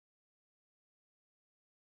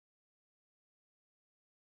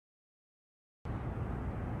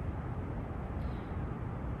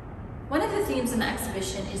One of the themes in the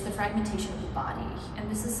exhibition is the fragmentation of the body, and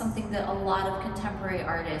this is something that a lot of contemporary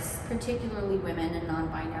artists, particularly women and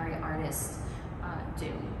non-binary artists,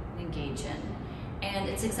 do engage in. And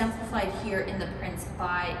it's exemplified here in the prints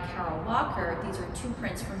by Carol Walker. These are two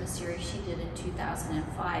prints from a series she did in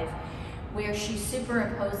 2005, where she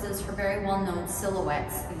superimposes her very well-known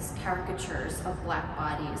silhouettes, these caricatures of black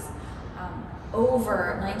bodies,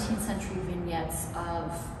 over 19th century vignettes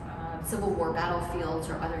of Civil War battlefields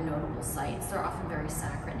or other notable sites. They're often very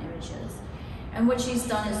saccharine images. And what she's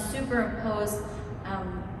done is superimpose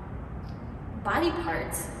body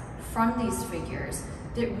parts from these figures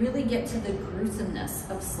that really get to the gruesomeness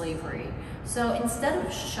of slavery. So instead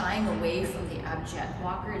of shying away from the abject,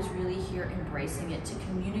 Walker is really here embracing it to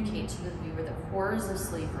communicate to the viewer the horrors of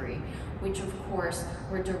slavery, which of course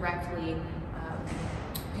were directly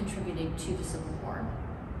contributing to the Civil War.